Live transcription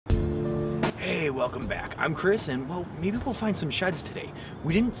Hey, welcome back. I'm Chris, and well, maybe we'll find some sheds today.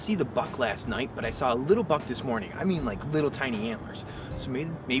 We didn't see the buck last night, but I saw a little buck this morning. I mean, like little tiny antlers. So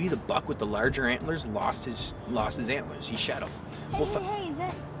maybe the buck with the larger antlers lost his antlers. He shed them. Hey, is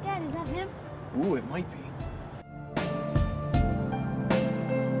that Dad? Is that him? Ooh, it might be.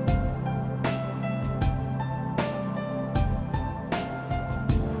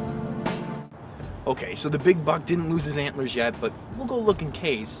 Okay, so the big buck didn't lose his antlers yet, but we'll go look in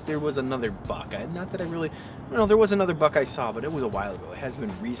case there was another buck. Not that I really, well, there was another buck I saw, but it was a while ago. It has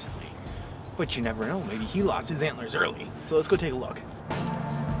been recently. But you never know, maybe he lost his antlers early. So let's go take a look.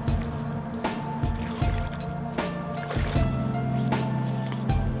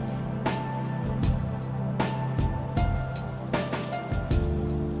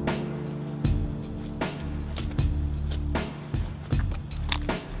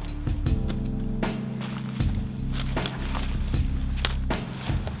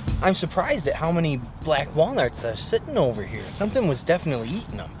 I'm surprised at how many black walnuts are sitting over here. Something was definitely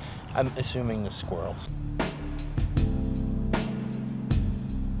eating them. I'm assuming the squirrels.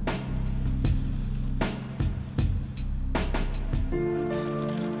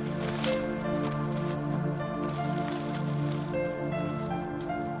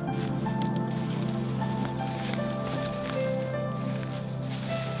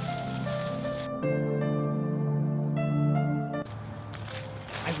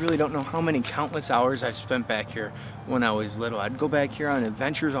 I really don't know how many countless hours I've spent back here when I was little. I'd go back here on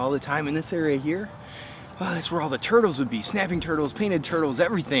adventures all the time in this area here. Well, that's where all the turtles would be. Snapping turtles, painted turtles,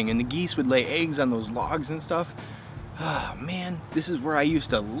 everything. And the geese would lay eggs on those logs and stuff. Oh man, this is where I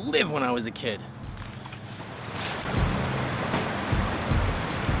used to live when I was a kid.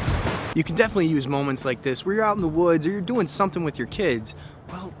 You can definitely use moments like this where you're out in the woods or you're doing something with your kids,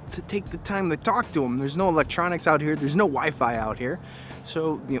 well, to take the time to talk to them. There's no electronics out here, there's no Wi-Fi out here.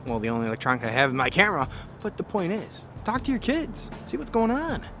 So, well, the only electronic I have is my camera, but the point is, talk to your kids, see what's going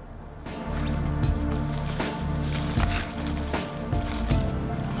on.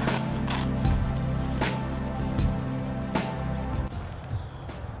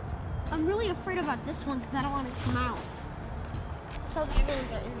 I'm really afraid about this one because I don't want it to come out. So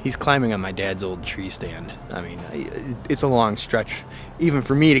He's climbing on my dad's old tree stand. I mean, it's a long stretch, even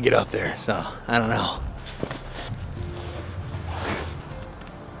for me to get up there, so I don't know.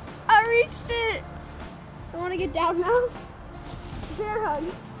 I reached it! I want to get down now. Bear hug.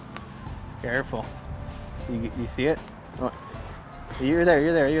 Careful. You see it? Oh. You're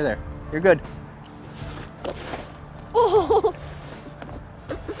there. You're good. Oh.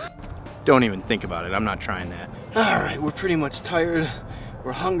 Don't even think about it. I'm not trying that. All right, we're pretty much tired.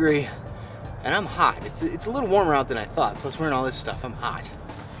 We're hungry, and I'm hot. It's a little warmer out than I thought. Plus, wearing all this stuff, I'm hot.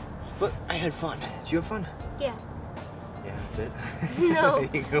 But I had fun. Did you have fun? Yeah. Yeah, that's it.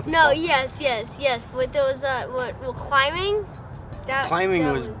 No. No. Yes. But there was climbing. Climbing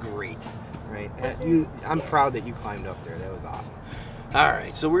was great, right? I'm proud that you climbed up there. That was awesome. All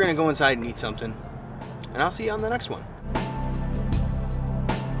right, so we're gonna go inside and eat something, and I'll see you on the next one.